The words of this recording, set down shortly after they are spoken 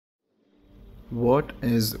What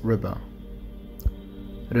is Riba?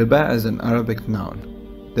 Riba is an Arabic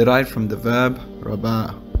noun derived from the verb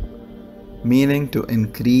Raba, meaning to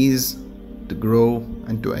increase, to grow,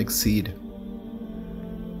 and to exceed.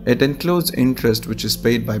 It includes interest which is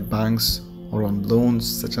paid by banks or on loans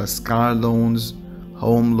such as car loans,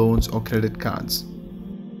 home loans, or credit cards.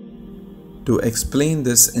 To explain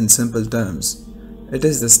this in simple terms, it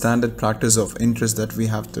is the standard practice of interest that we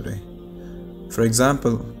have today. For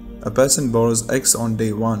example, a person borrows X on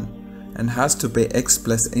day 1 and has to pay X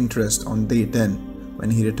plus interest on day 10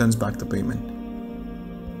 when he returns back the payment.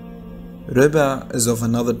 Riba is of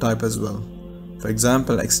another type as well. For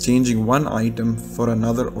example, exchanging one item for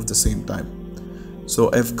another of the same type. So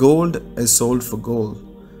if gold is sold for gold,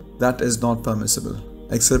 that is not permissible,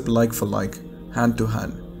 except like for like, hand to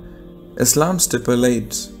hand. Islam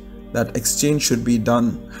stipulates that exchange should be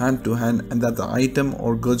done hand to hand and that the item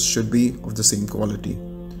or goods should be of the same quality.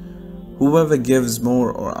 Whoever gives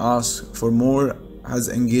more or asks for more has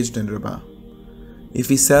engaged in riba. If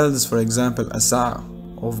he sells, for example, a sa'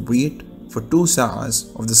 of wheat for 2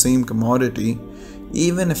 sa'as of the same commodity,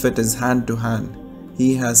 even if it is hand to hand,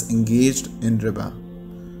 he has engaged in riba.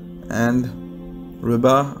 And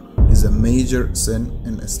riba is a major sin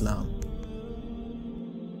in Islam.